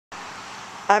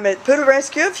I'm at Poodle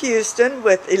Rescue of Houston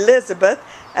with Elizabeth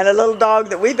and a little dog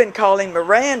that we've been calling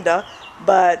Miranda,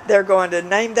 but they're going to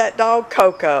name that dog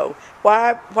Coco.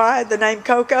 Why the name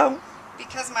Coco?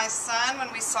 Because my son,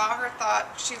 when we saw her, thought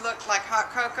she looked like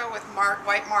hot cocoa with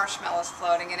white marshmallows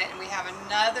floating in it, and we have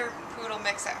another poodle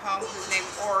mix at home who's named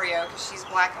Oreo because she's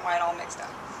black and white all mixed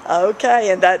up. Okay,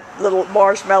 and that little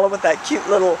marshmallow with that cute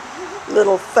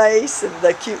little face and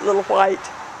the cute little white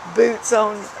boots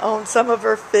on some of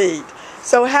her feet.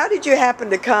 So how did you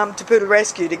happen to come to Poodle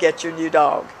Rescue to get your new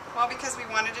dog? Well, because we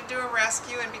wanted to do a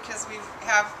rescue, and because we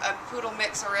have a poodle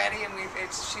mix already, and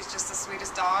she's just the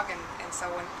sweetest dog, and so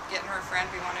when getting her a friend,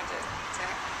 we wanted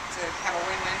to have a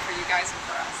win-win for you guys and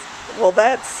for us. Well,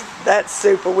 that's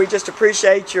super. We just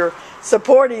appreciate your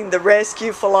supporting the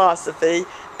rescue philosophy.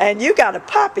 And you got a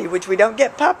puppy, which we don't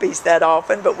get puppies that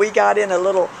often, but we got in a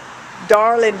little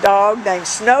darling dog named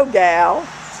Snow Gal.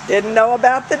 Didn't know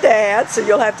about the dad, so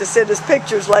you'll have to send us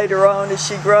pictures later on as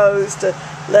she grows to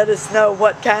let us know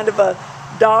what kind of a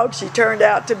dog she turned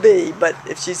out to be. But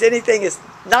if she's anything as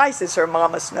nice as her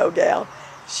mama Snow Gal,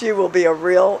 she will be a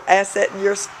real asset in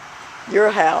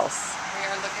your house. We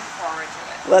are looking forward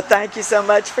to it. Well, thank you so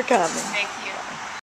much for coming. Thank you.